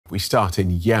We start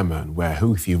in Yemen, where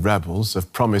Houthi rebels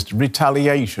have promised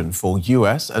retaliation for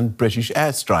US and British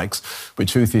airstrikes,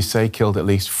 which Houthis say killed at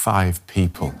least 5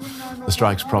 people. The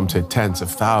strikes prompted tens of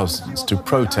thousands to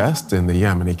protest in the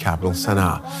Yemeni capital,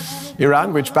 Sana'a.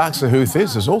 Iran, which backs the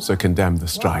Houthis, has also condemned the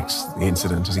strikes. The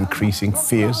incident is increasing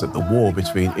fears that the war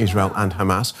between Israel and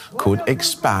Hamas could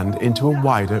expand into a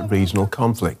wider regional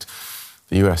conflict.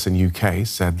 The US and UK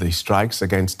said the strikes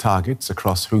against targets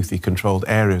across Houthi-controlled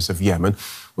areas of Yemen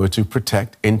were to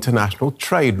protect international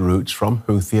trade routes from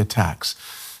Houthi attacks.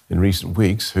 In recent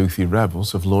weeks, Houthi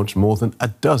rebels have launched more than a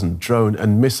dozen drone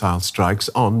and missile strikes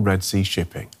on Red Sea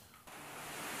shipping.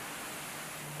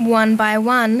 One by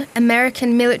one,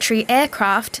 American military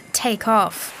aircraft take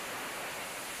off.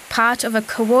 Part of a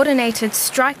coordinated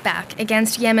strike-back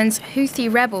against Yemen's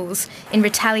Houthi rebels in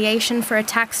retaliation for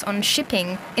attacks on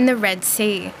shipping in the Red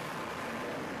Sea.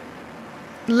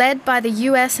 Led by the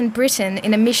US and Britain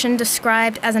in a mission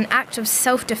described as an act of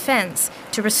self-defence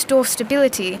to restore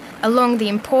stability along the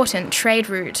important trade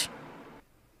route.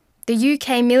 The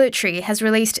UK military has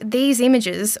released these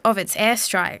images of its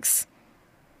airstrikes.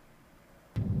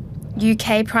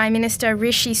 UK Prime Minister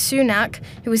Rishi Sunak,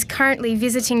 who is currently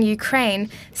visiting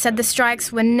Ukraine, said the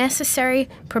strikes were necessary,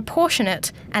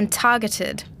 proportionate and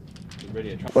targeted.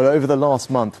 Well, over the last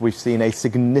month, we've seen a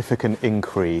significant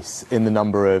increase in the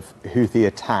number of Houthi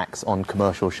attacks on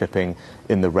commercial shipping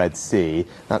in the Red Sea.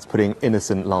 That's putting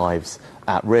innocent lives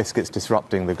at risk. It's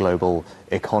disrupting the global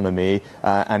economy,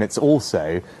 and it's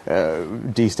also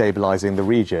destabilizing the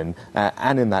region.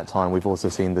 And in that time, we've also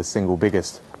seen the single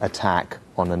biggest attack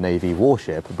on a Navy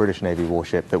warship, a British Navy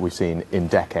warship, that we've seen in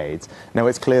decades. Now,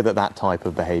 it's clear that that type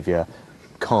of behaviour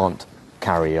can't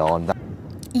carry on.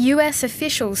 US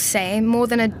officials say more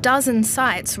than a dozen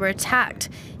sites were attacked,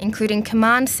 including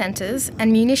command centres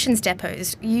and munitions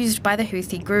depots used by the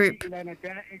Houthi group.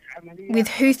 With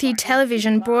Houthi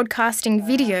television broadcasting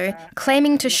video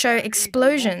claiming to show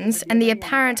explosions and the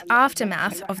apparent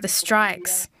aftermath of the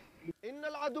strikes.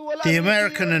 The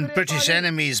American and British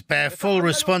enemies bear full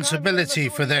responsibility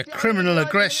for their criminal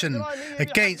aggression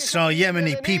against our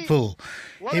Yemeni people.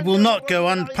 It will not go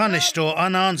unpunished or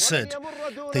unanswered.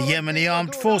 The Yemeni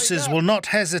armed forces will not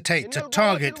hesitate to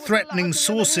target threatening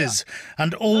sources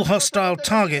and all hostile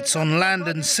targets on land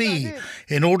and sea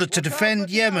in order to defend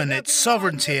Yemen, its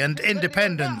sovereignty and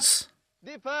independence.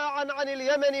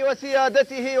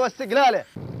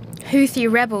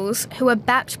 Houthi rebels, who are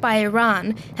backed by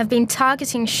Iran, have been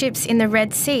targeting ships in the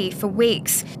Red Sea for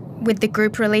weeks, with the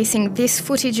group releasing this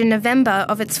footage in November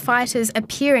of its fighters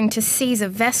appearing to seize a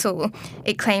vessel.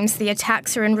 It claims the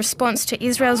attacks are in response to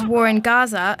Israel's war in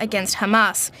Gaza against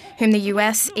Hamas, whom the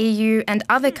US, EU and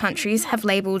other countries have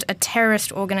labelled a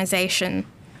terrorist organisation.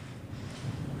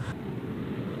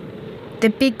 The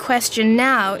big question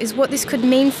now is what this could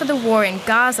mean for the war in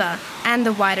Gaza and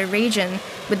the wider region,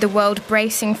 with the world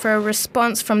bracing for a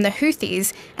response from the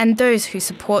Houthis and those who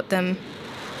support them.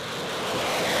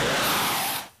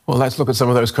 Well, let's look at some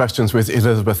of those questions with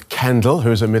Elisabeth Kendall,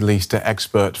 who's a Middle East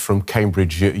expert from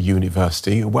Cambridge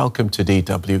University. Welcome to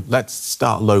DW. Let's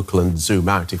start local and zoom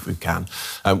out if we can.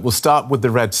 We'll start with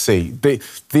the Red Sea.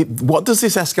 What does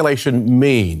this escalation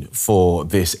mean for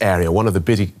this area, one of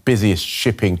the busiest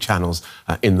shipping channels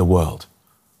in the world?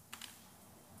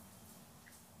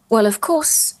 Well, of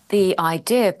course, the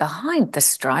idea behind the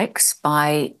strikes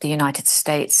by the United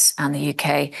States and the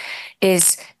UK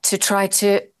is to try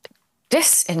to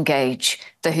disengage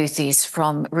the Houthis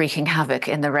from wreaking havoc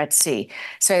in the Red Sea.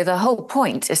 So the whole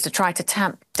point is to try to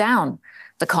tamp down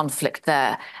the conflict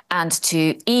there and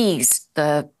to ease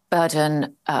the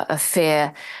burden of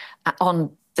fear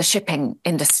on the shipping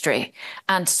industry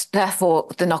and therefore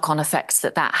the knock-on effects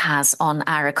that that has on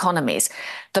our economies.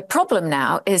 The problem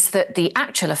now is that the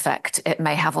actual effect it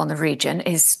may have on the region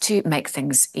is to make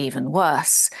things even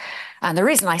worse. And the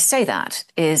reason I say that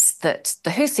is that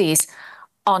the Houthis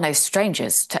are no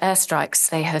strangers to airstrikes.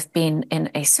 They have been in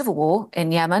a civil war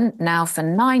in Yemen now for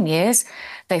 9 years.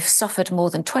 They've suffered more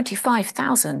than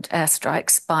 25,000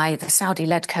 airstrikes by the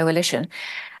Saudi-led coalition,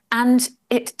 and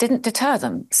it didn't deter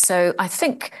them. So I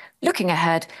think looking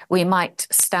ahead, we might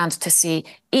stand to see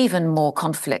even more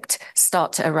conflict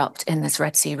start to erupt in this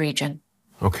Red Sea region.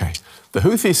 OK. The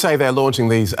Houthis say they're launching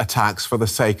these attacks for the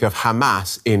sake of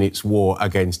Hamas in its war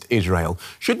against Israel.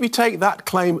 Should we take that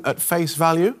claim at face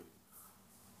value?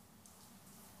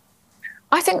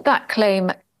 I think that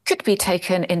claim could be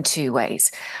taken in two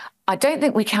ways. I don't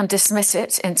think we can dismiss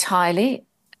it entirely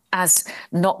as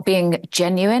not being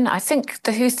genuine. I think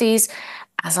the Houthis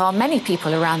as are many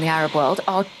people around the Arab world,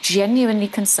 are genuinely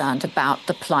concerned about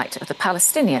the plight of the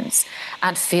Palestinians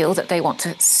and feel that they want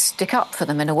to stick up for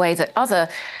them in a way that other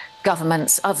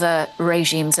governments, other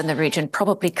regimes in the region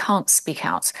probably can't speak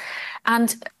out.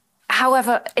 And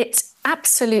however, it's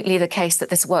absolutely the case that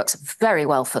this works very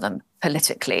well for them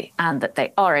politically and that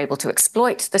they are able to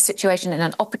exploit the situation in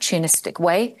an opportunistic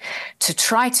way to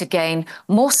try to gain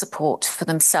more support for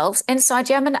themselves inside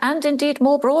Yemen and indeed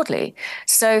more broadly.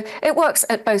 So it works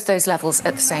at both those levels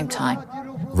at the same time.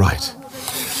 Right.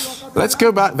 Let's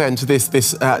go back then to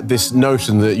this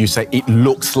notion that you say it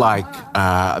looks like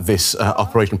this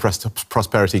Operation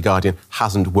Prosperity Guardian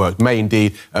hasn't worked, may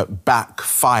indeed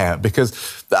backfire,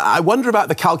 because I wonder about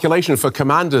the calculation for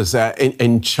commanders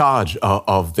in charge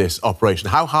of this operation.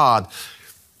 How hard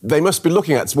they must be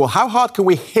looking at, well, how hard can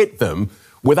we hit them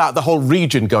without the whole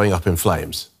region going up in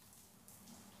flames?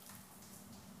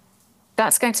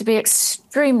 That's going to be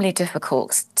extremely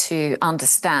difficult to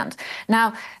understand.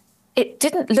 Now, it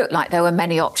didn't look like there were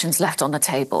many options left on the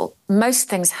table. Most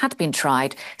things had been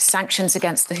tried. Sanctions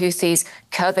against the Houthis,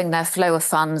 curbing their flow of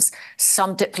funds,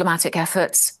 some diplomatic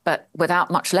efforts, but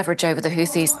without much leverage over the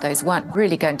Houthis, those weren't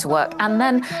really going to work. And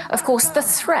then, of course, the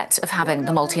threat of having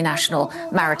the multinational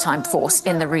maritime force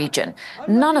in the region.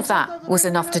 None of that was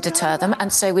enough to deter them.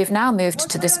 And so we've now moved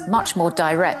to this much more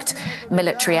direct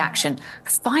military action.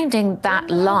 Finding that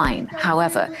line,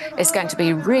 however, is going to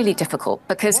be really difficult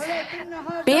because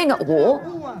being at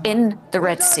war in the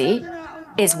Red Sea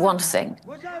is one thing.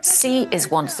 Sea is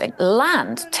one thing.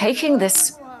 Land, taking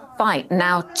this fight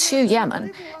now to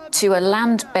Yemen, to a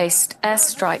land-based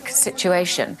airstrike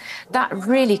situation, that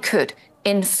really could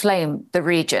inflame the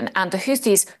region. And the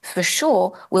Houthis, for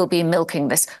sure, will be milking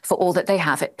this for all that they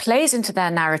have. It plays into their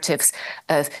narratives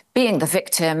of being the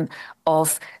victim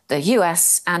of the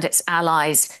US and its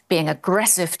allies being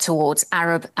aggressive towards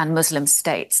Arab and Muslim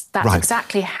states. That's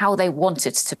exactly how they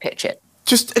wanted to pitch it.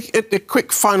 Just a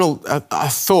quick final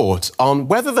thought on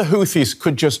whether the Houthis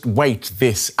could just wait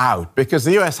this out, because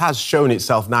the US has shown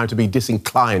itself now to be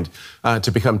disinclined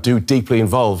to become too deeply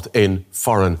involved in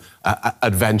foreign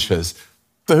adventures.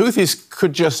 The Houthis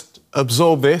could just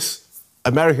absorb this.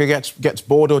 America gets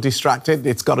bored or distracted.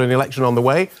 It's got an election on the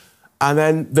way. And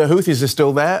then the Houthis are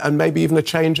still there, and maybe even a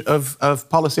change of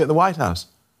policy at the White House.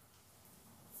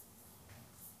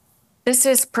 This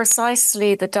is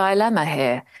precisely the dilemma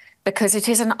here, because it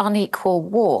is an unequal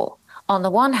war. On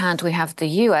the one hand, we have the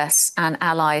US and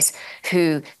allies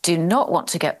who do not want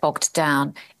to get bogged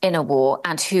down in a war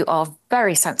and who are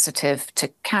very sensitive to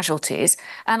casualties.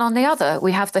 And on the other,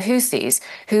 we have the Houthis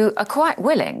who are quite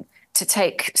willing to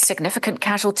take significant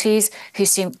casualties, who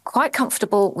seem quite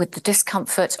comfortable with the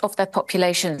discomfort of their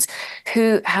populations,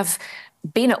 who have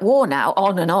been at war now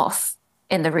on and off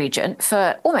in the region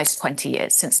for almost 20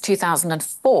 years, since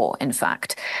 2004, in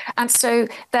fact. And so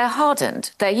they're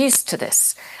hardened, they're used to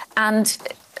this. And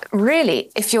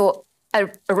really, if you're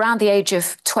around the age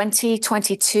of 20,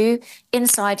 22,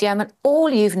 inside Yemen, all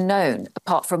you've known,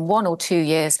 apart from 1 or 2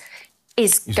 years,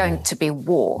 is going to be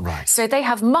war. Right. So they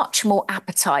have much more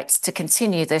appetite to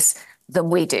continue this than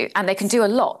we do. And they can do a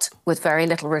lot with very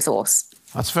little resource.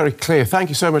 That's very clear. Thank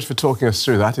you so much for talking us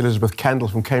through that. Elisabeth Kendall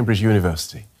from Cambridge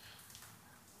University.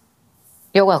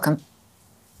 You're welcome.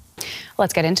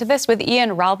 Let's get into this with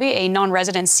Ian Ralby, a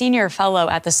non-resident senior fellow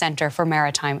at the Center for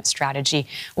Maritime Strategy.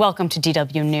 Welcome to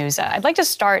DW News. I'd like to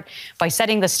start by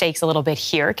setting the stakes a little bit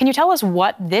here. Can you tell us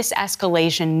what this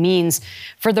escalation means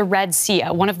for the Red Sea,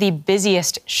 one of the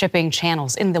busiest shipping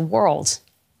channels in the world?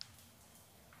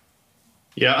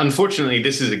 Yeah, unfortunately,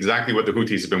 this is exactly what the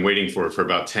Houthis have been waiting for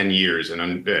about 10 years.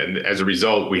 And as a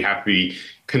result, we have to be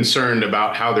concerned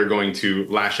about how they're going to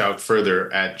lash out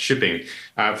further at shipping.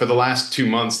 For the last 2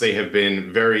 months, they have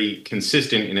been very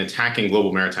consistent in attacking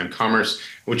global maritime commerce,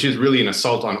 which is really an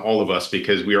assault on all of us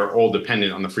because we are all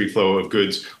dependent on the free flow of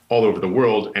goods all over the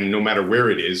world. And no matter where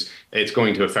it is, it's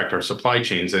going to affect our supply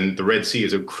chains. And the Red Sea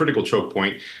is a critical choke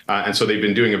point. And so they've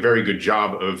been doing a very good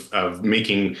job of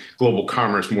making global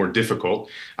commerce more difficult.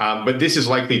 But this is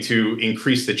likely to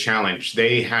increase the challenge.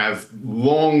 They have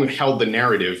long held the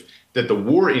narrative that the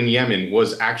war in Yemen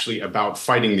was actually about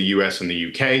fighting the US and the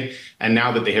UK. And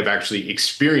now that they have actually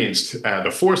experienced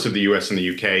the force of the US and the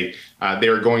UK, they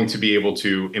are going to be able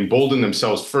to embolden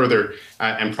themselves further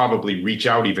and probably reach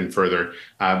out even further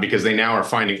because they now are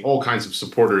finding all kinds of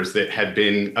supporters that had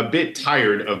been a bit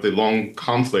tired of the long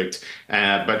conflict,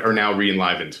 but are now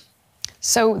re-enlivened.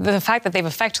 So the fact that they've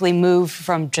effectively moved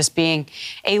from just being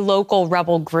a local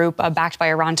rebel group backed by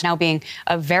Iran to now being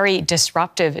very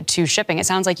disruptive to shipping, it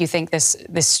sounds like you think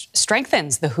this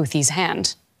strengthens the Houthis'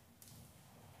 hand.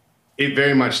 It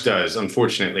very much does,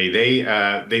 unfortunately.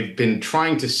 They've been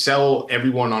trying to sell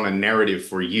everyone on a narrative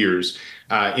for years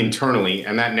internally,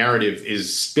 and that narrative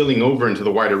is spilling over into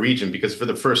the wider region because for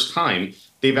the first time,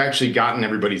 they've actually gotten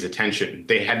everybody's attention.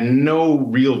 They had no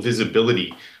real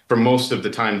visibility for most of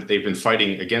the time that they've been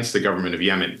fighting against the government of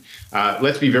Yemen.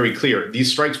 Let's be very clear.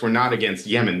 These strikes were not against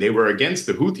Yemen. They were against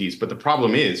the Houthis, but the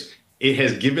problem is it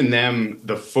has given them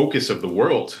the focus of the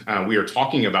world. We are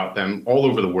talking about them all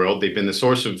over the world. They've been the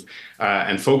source of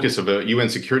and focus of a UN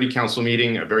Security Council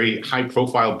meeting, a very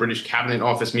high-profile British Cabinet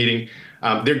Office meeting.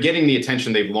 They're getting the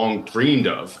attention they've long dreamed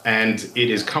of, and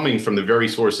it is coming from the very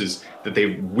sources that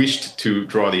they wished to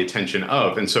draw the attention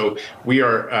of. And so we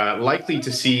are likely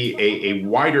to see a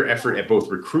wider effort at both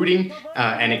recruiting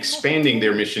and expanding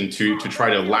their mission to try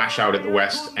to lash out at the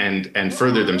West and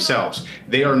further themselves.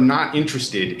 They are not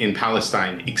interested in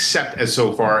Palestine, except as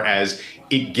so far as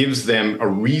it gives them a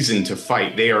reason to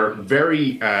fight. They are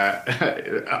very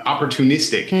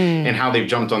opportunistic in how they've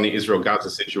jumped on the Israel-Gaza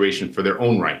situation for their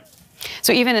own right.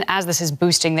 So even as this is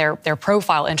boosting their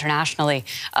profile internationally,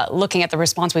 looking at the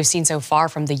response we've seen so far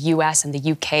from the U.S. and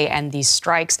the UK and these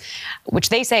strikes, which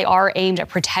they say are aimed at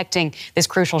protecting this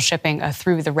crucial shipping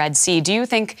through the Red Sea, do you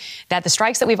think that the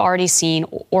strikes that we've already seen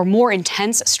or more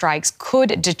intense strikes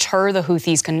could deter the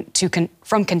Houthis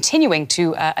from continuing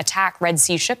to attack Red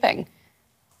Sea shipping?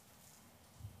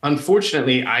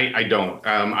 Unfortunately, I don't.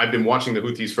 I've been watching the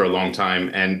Houthis for a long time,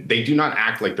 and they do not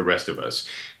act like the rest of us.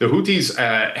 The Houthis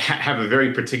have a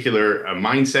very particular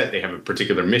mindset. They have a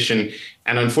particular mission.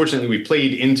 And unfortunately, we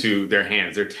played into their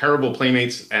hands. They're terrible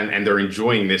playmates, and they're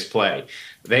enjoying this play.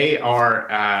 They are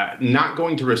not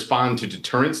going to respond to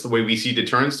deterrence the way we see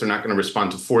deterrence. They're not going to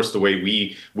respond to force the way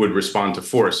we would respond to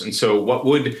force. And so what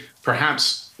would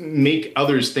perhaps make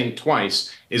others think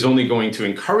twice is only going to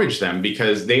encourage them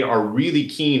because they are really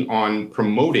keen on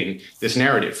promoting this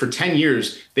narrative. For 10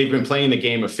 years, they've been playing the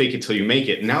game of fake it till you make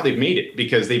it. And now they've made it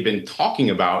because they've been talking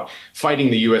about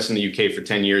fighting the US and the UK for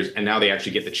 10 years, and now they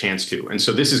actually get the chance to. And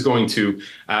so this is going to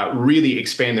really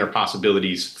expand their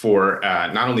possibilities for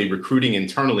not only recruiting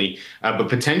internally, but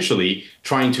potentially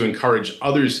trying to encourage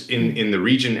others in the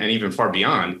region and even far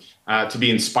beyond to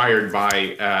be inspired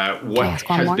by what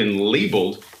has been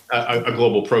labeled a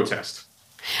global protest.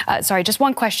 Sorry, just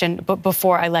one question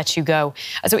before I let you go.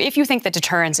 So if you think that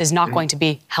deterrence is not going to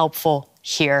be helpful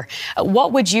here,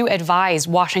 what would you advise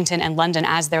Washington and London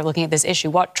as they're looking at this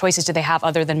issue? What choices do they have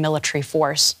other than military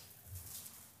force?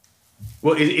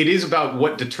 Well, it is about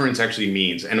what deterrence actually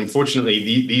means. And unfortunately,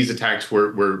 these attacks were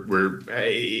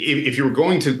if you were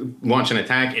going to launch an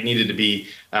attack, it needed to be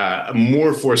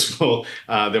more forceful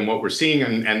than what we're seeing.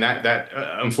 And that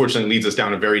unfortunately leads us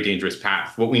down a very dangerous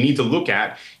path. What we need to look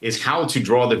at is how to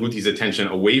draw the Houthis' attention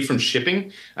away from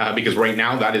shipping, because right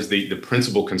now that is the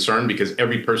principal concern, because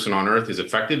every person on Earth is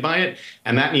affected by it.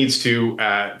 And that needs to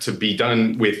be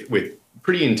done with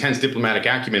pretty intense diplomatic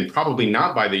acumen, probably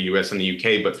not by the US and the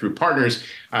UK, but through partners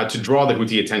to draw the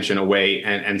Houthi attention away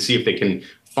and see if they can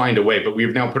find a way. But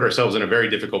we've now put ourselves in a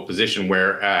very difficult position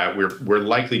where we're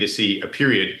likely to see a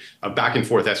period of back and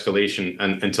forth escalation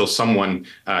until someone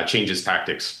changes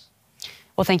tactics.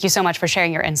 Well, thank you so much for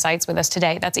sharing your insights with us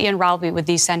today. That's Ian Ralby with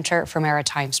the Center for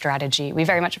Maritime Strategy. We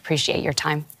very much appreciate your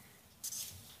time.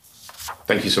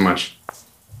 Thank you so much.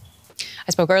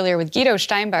 I spoke earlier with Guido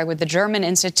Steinberg with the German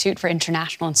Institute for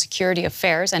International and Security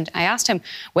Affairs, and I asked him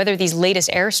whether these latest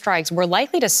airstrikes were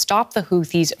likely to stop the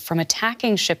Houthis from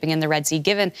attacking shipping in the Red Sea,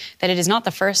 given that it is not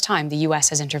the first time the U.S.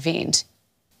 has intervened.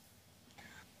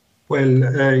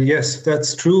 Well, yes,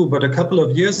 that's true. But a couple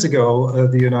of years ago,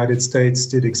 the United States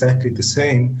did exactly the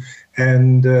same,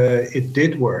 and it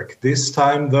did work. This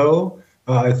time, though,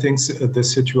 I think the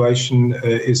situation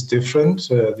is different.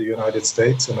 The United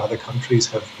States and other countries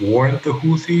have warned the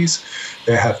Houthis.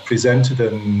 They have presented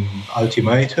an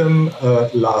ultimatum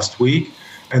last week,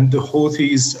 and the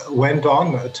Houthis went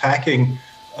on attacking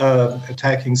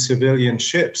civilian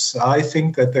ships. I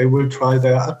think that they will try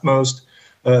their utmost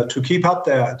to keep up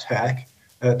their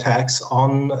attacks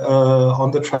on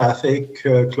the traffic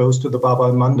close to the Bab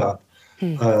al-Mandab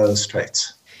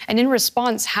Straits. And in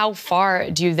response, how far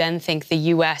do you then think the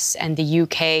US and the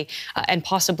UK and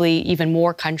possibly even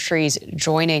more countries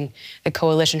joining the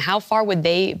coalition, how far would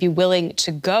they be willing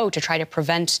to go to try to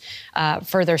prevent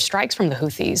further strikes from the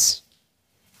Houthis?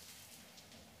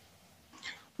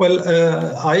 Well,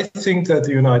 I think that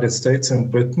the United States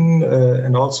and Britain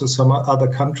and also some other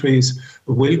countries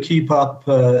will keep up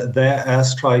their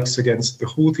airstrikes against the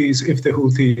Houthis if the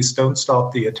Houthis don't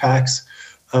stop the attacks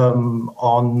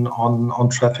on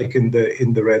traffic in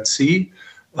the Red Sea,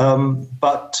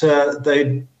 but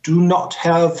they do not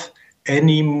have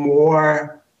any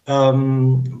more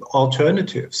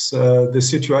alternatives. The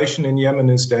situation in Yemen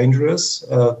is dangerous.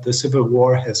 The civil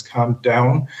war has calmed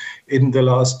down in the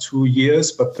last 2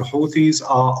 years, but the Houthis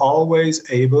are always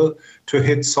able to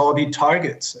hit Saudi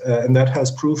targets, and that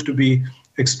has proved to be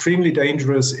extremely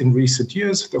dangerous in recent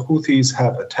years. The Houthis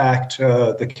have attacked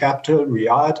the capital,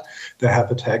 Riyadh. They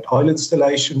have attacked oil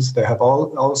installations. They have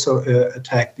also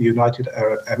attacked the United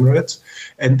Arab Emirates.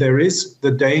 And there is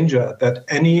the danger that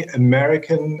any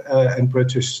American and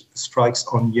British strikes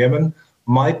on Yemen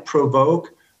might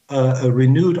provoke a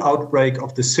renewed outbreak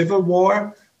of the civil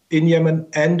war in Yemen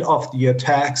and of the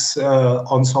attacks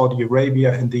on Saudi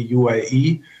Arabia and the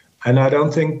UAE. And I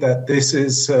don't think that this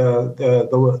is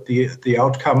the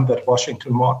outcome that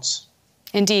Washington wants.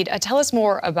 Indeed. Tell us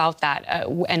more about that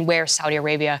and where Saudi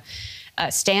Arabia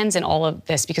stands in all of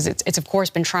this, because it's of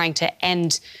course been trying to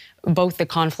end both the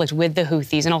conflict with the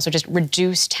Houthis and also just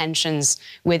reduce tensions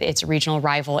with its regional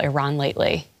rival Iran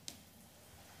lately.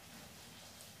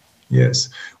 Yes.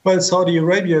 Well, Saudi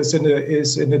Arabia is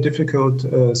in a difficult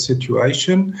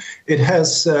situation. It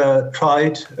has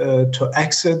tried to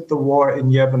exit the war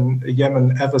in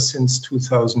Yemen ever since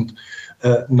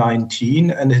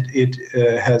 2019, and it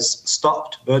has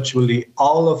stopped virtually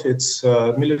all of its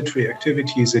military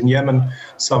activities in Yemen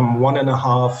some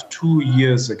 2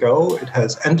 years ago. It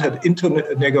has entered into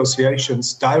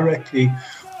negotiations directly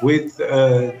with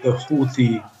the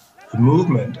Houthi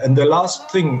movement. And the last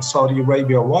thing Saudi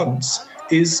Arabia wants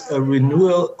is a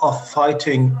renewal of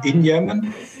fighting in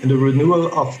Yemen and a renewal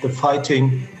of the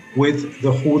fighting with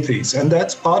the Houthis. And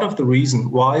that's part of the reason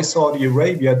why Saudi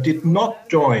Arabia did not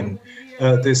join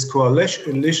this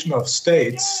coalition of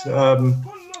states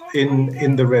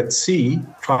in the Red Sea,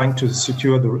 trying to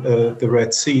secure the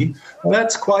Red Sea. And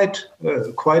that's quite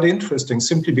interesting,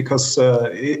 simply because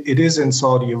it is in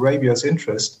Saudi Arabia's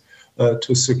interest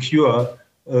to secure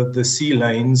the sea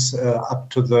lanes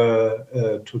up to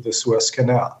the Suez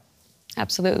Canal.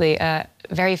 Absolutely.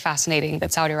 Very fascinating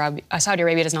that Saudi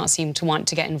Arabia does not seem to want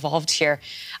to get involved here.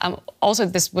 Also,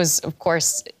 this was, of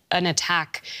course, an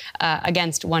attack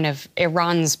against one of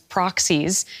Iran's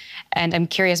proxies. And I'm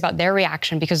curious about their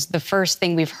reaction, because the first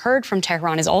thing we've heard from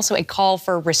Tehran is also a call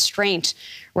for restraint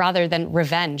rather than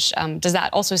revenge. Does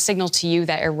that also signal to you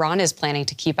that Iran is planning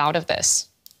to keep out of this?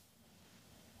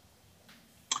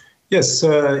 Yes,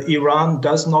 Iran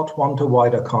does not want a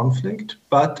wider conflict,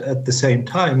 but at the same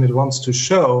time, it wants to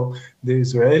show the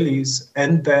Israelis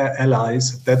and their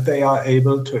allies that they are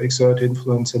able to exert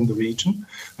influence in the region.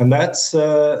 And that's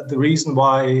the reason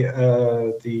why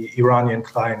the Iranian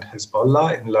client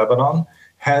Hezbollah in Lebanon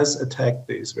has attacked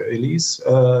the Israelis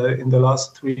in the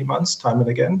last 3 months, time and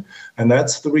again. And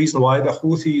that's the reason why the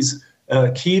Houthis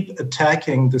keep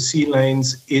attacking the sea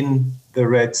lanes in the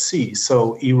Red Sea.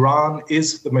 So Iran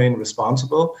is the main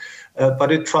responsible, but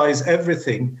it tries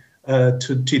everything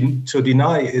to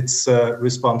deny its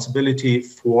responsibility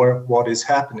for what is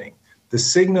happening. The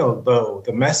signal, though,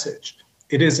 the message,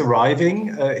 it is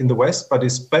arriving in the West, but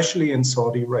especially in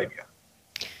Saudi Arabia.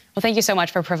 Well, thank you so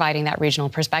much for providing that regional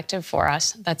perspective for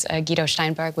us. That's Guido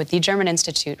Steinberg with the German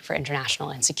Institute for International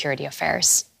and Security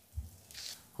Affairs.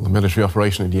 The military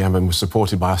operation in Yemen was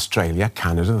supported by Australia,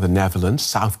 Canada, the Netherlands,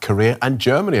 South Korea and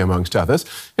Germany, amongst others.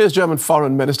 Here's German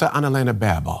Foreign Minister Annalena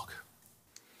Baerbock.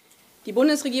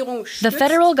 The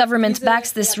federal government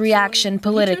backs this reaction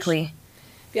politically.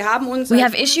 We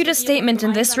have issued a statement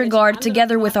in this regard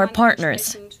together with our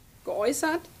partners.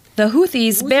 The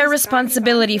Houthis bear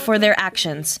responsibility for their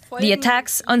actions, the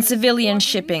attacks on civilian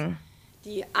shipping.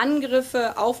 They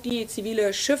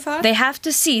have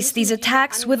to cease these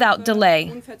attacks without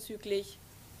delay.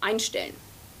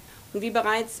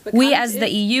 We as the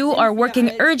EU are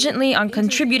working urgently on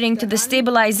contributing to the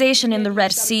stabilization in the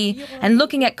Red Sea and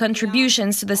looking at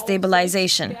contributions to the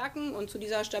stabilization.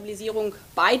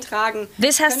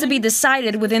 This has to be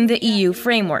decided within the EU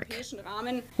framework.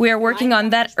 We are working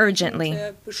on that urgently.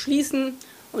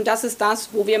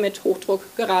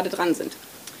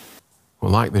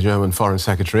 Well, like the German Foreign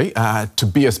Secretary,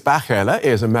 Tobias Bacherle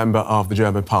is a member of the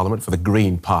German Parliament for the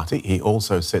Green Party. He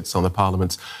also sits on the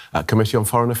Parliament's Committee on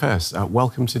Foreign Affairs.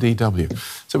 Welcome to DW.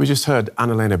 So we just heard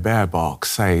Annalena Baerbock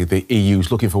say the EU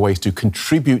is looking for ways to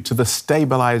contribute to the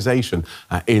stabilisation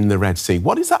in the Red Sea.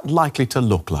 What is that likely to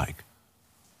look like?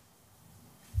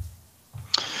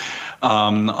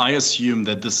 I assume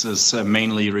that this is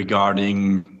mainly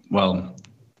regarding, well,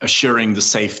 assuring the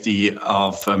safety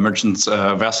of merchant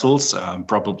vessels.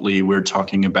 Probably we're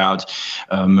talking about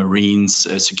Marines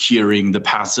securing the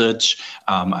passage.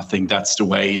 I think that's the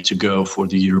way to go for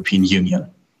the European Union.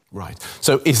 Right.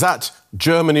 So is that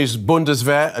Germany's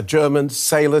Bundeswehr, German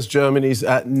sailors, Germany's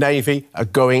navy are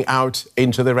going out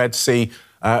into the Red Sea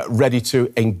ready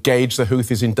to engage the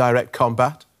Houthis in direct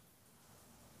combat?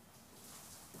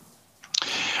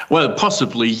 Well,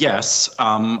 possibly, yes.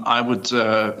 I would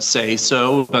say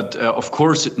so. But of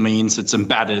course, it means it's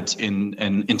embedded in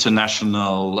an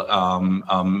international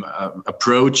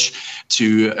approach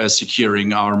to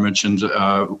securing our merchant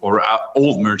or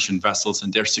all merchant vessels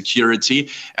and their security.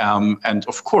 And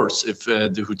of course, if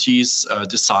the Houthis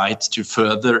decide to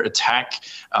further attack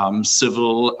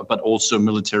civil but also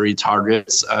military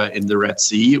targets in the Red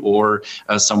Sea or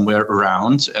somewhere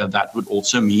around, that would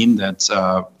also mean that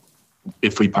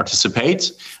if we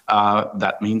participate,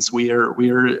 that means we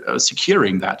are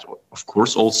securing that, of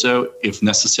course, also, if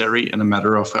necessary, in a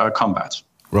matter of combat.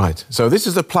 Right. So this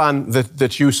is the plan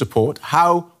that you support.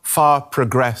 How far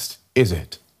progressed is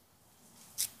it?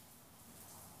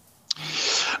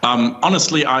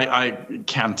 Honestly, I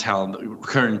can't tell.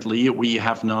 Currently, we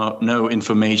have no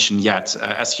information yet.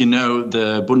 As you know,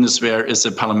 the Bundeswehr is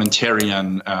a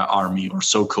parliamentarian army, or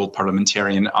so-called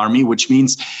parliamentarian army, which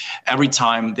means every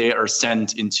time they are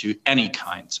sent into any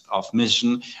kind of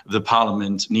mission, the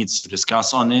parliament needs to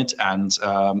discuss on it and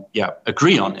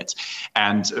agree on it.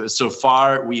 And so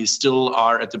far, we still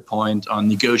are at the point on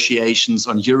negotiations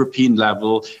on European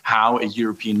level, how a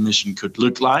European mission could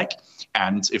look like.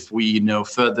 And if we know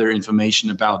further information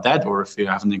about that, or if we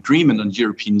have an agreement on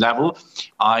European level,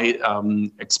 I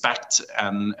expect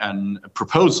a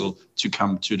proposal to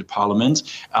come to the Parliament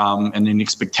and an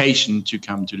expectation to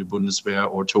come to the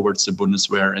Bundeswehr or towards the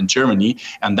Bundeswehr in Germany.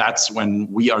 And that's when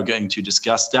we are going to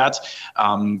discuss that.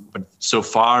 But so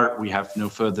far, we have no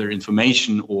further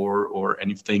information or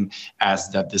anything as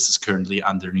that this is currently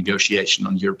under negotiation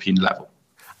on European level.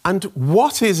 And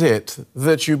what is it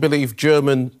that you believe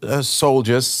German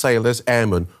soldiers, sailors,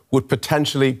 airmen would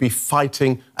potentially be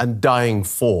fighting and dying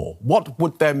for? What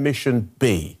would their mission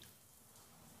be?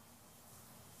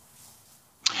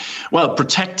 Well,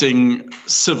 protecting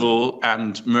civil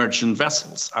and merchant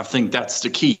vessels. I think that's the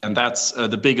key. And that's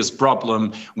the biggest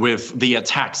problem with the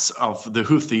attacks of the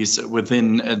Houthis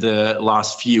within the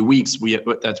last few weeks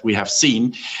that we have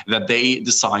seen, that they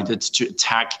decided to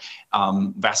attack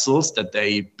vessels that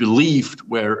they believed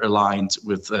were aligned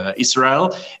with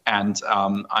Israel. And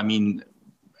I mean,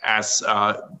 as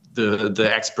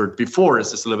the expert before,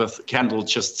 as Elisabeth Kendall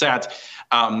just said,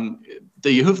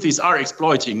 the Houthis are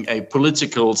exploiting a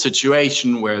political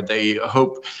situation where they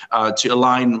hope to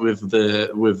align with the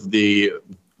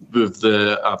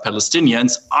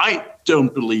Palestinians. I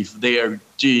don't believe they are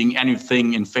doing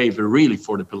anything in favor really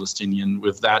for the Palestinian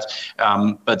with that.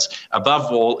 But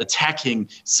above all, attacking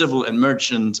civil and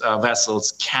merchant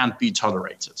vessels can't be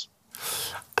tolerated.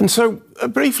 And so,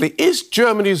 briefly, is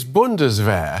Germany's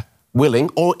Bundeswehr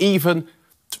willing or even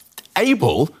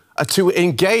able to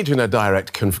engage in a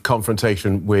direct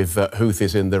confrontation with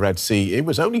Houthis in the Red Sea? It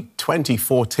was only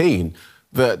 2014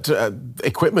 that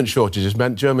equipment shortages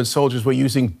meant German soldiers were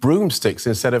using broomsticks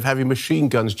instead of heavy machine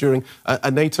guns during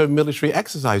a NATO military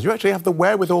exercise. You actually have the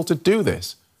wherewithal to do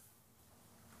this.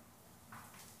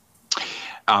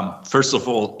 First of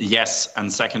all, yes.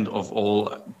 And second of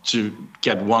all, to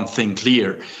get one thing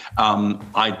clear,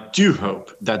 I do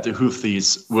hope that the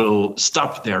Houthis will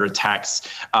stop their attacks,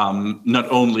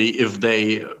 not only if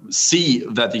they see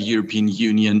that the European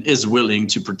Union is willing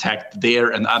to protect their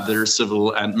and other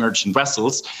civil and merchant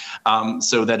vessels,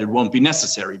 so that it won't be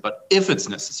necessary. But if it's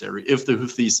necessary, if the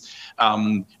Houthis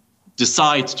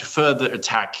decide to further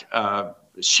attack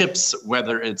ships,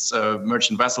 whether it's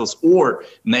merchant vessels or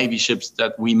Navy ships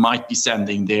that we might be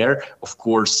sending there, of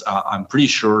course, I'm pretty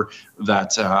sure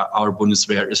that our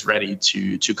Bundeswehr is ready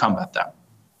to combat them.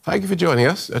 Thank you for joining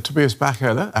us. Tobias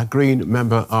Bacherle, a Green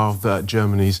member of the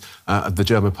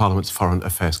German Parliament's Foreign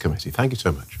Affairs Committee. Thank you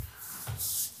so much.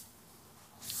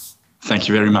 Thank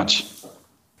you very much.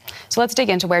 So let's dig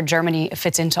into where Germany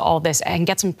fits into all this and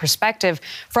get some perspective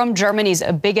from Germany's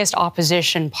biggest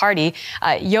opposition party.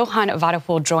 Johann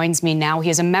Wadephul joins me now. He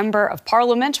is a member of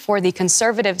parliament for the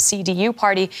conservative CDU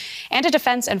party and a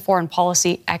defense and foreign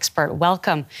policy expert.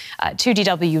 Welcome to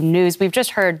DW News. We've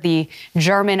just heard the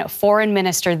German foreign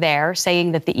minister there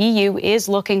saying that the EU is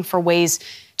looking for ways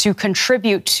to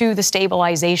contribute to the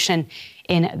stabilization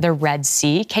in the Red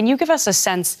Sea. Can you give us a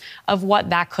sense of what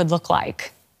that could look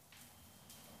like?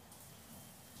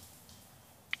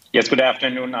 Yes, good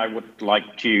afternoon. I would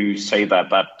like to say that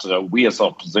we as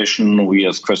opposition, we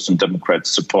as Christian Democrats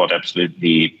support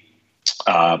absolutely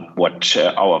what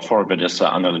our foreign minister,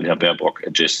 Annalena Baerbock,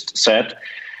 just said.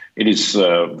 It is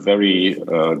very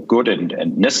good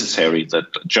and necessary that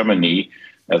Germany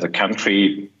as a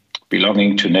country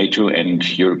belonging to NATO and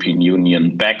European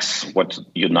Union backs what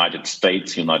United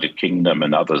States, United Kingdom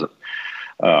and others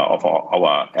of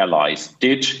our allies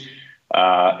did.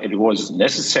 It was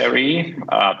necessary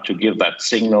to give that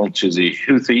signal to the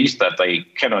Houthis that they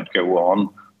cannot go on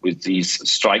with these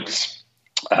strikes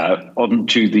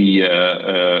onto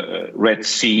the Red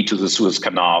Sea, to the Suez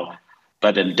Canal.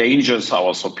 That endangers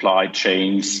our supply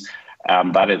chains.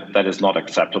 That is not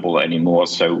acceptable anymore.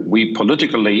 So we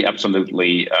politically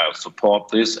absolutely support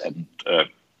this, and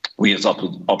we as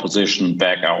opposition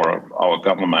back our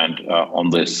government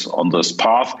on this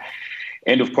path.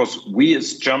 And of course, we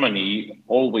as Germany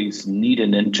always need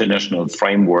an international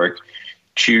framework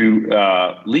to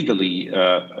legally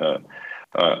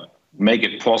make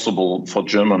it possible for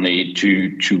Germany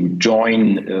to join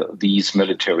these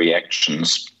military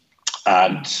actions.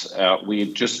 And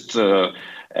we just,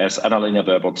 as Annalena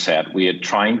Baerbock said, we are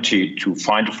trying to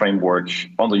find a framework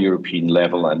on the European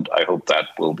level, and I hope that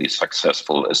will be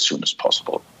successful as soon as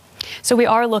possible. So we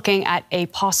are looking at a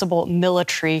possible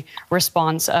military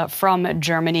response from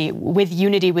Germany with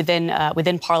unity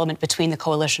within Parliament between the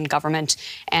coalition government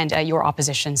and your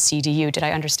opposition CDU. Did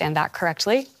I understand that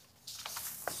correctly?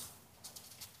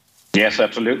 Yes,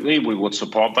 absolutely. We would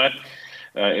support that.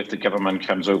 If the government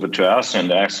comes over to us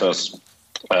and asks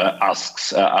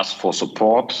us for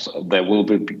support, there will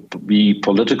be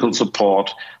political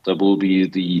support. There will be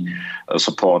the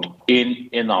support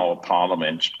in our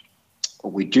parliament.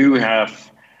 We do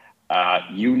have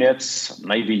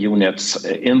Navy units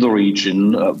in the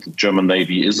region. The German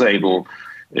Navy is able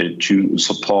to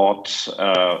support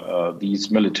these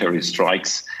military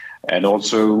strikes, and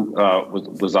also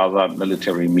with other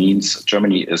military means.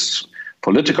 Germany is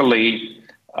politically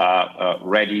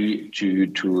ready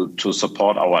to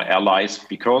support our allies,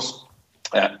 because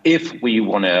if we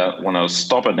want to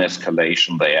stop an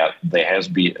escalation there has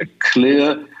to be a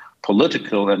clear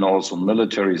political and also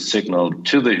military signal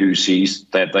to the Houthis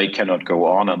that they cannot go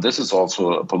on, and this is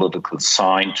also a political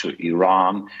sign to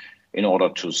Iran in order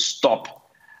to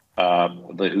stop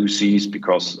the Houthis,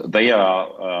 because they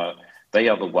are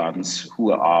the ones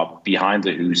who are behind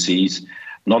the Houthis,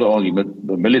 not only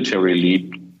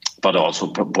militarily but also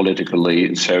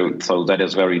politically. So that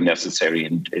is very necessary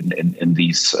in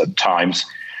these times.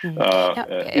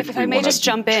 If I may just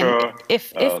jump in,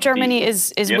 if Germany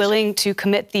is yes, willing to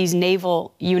commit these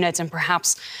naval units and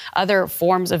perhaps other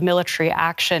forms of military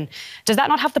action, does that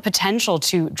not have the potential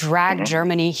to drag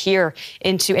Germany here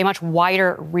into a much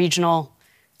wider regional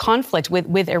conflict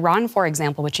with Iran, for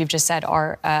example, which you've just said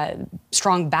are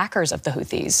strong backers of the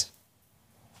Houthis?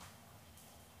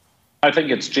 I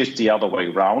think it's just the other way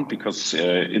around, because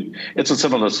it's a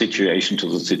similar situation to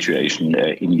the situation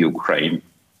in Ukraine.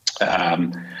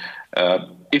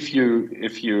 If you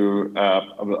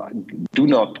do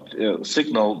not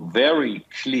signal very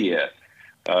clear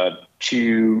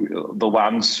to the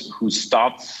ones who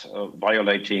start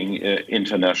violating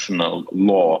international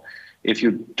law, if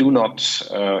you do not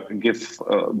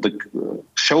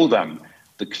show them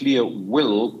the clear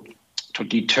will to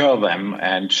deter them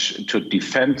and to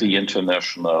defend the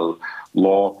international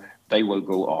law, they will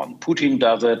go on. Putin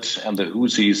does it, and the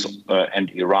Houthis and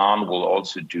Iran will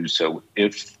also do so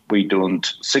if we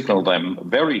don't signal them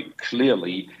very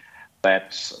clearly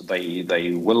that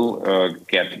they will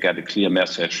get a clear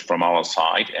message from our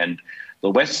side. And the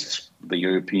West, the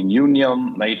European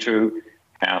Union, NATO,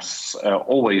 has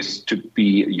always to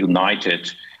be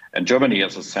united. And Germany,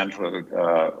 as a central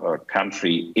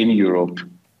country in Europe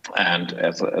and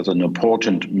as an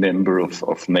important member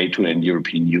of NATO and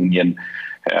European Union,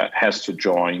 has to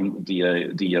join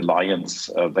the alliance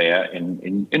there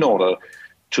in order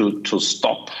to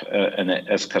stop an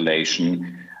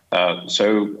escalation.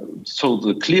 So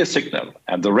the clear signal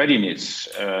and the readiness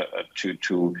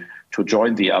to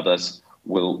join the others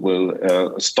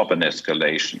will stop an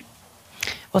escalation.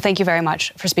 Well, thank you very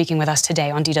much for speaking with us today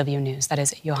on DW News. That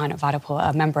is Johann Wadephul,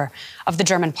 a member of the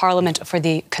German Parliament for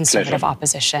the Conservative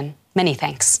Opposition. Many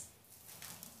thanks.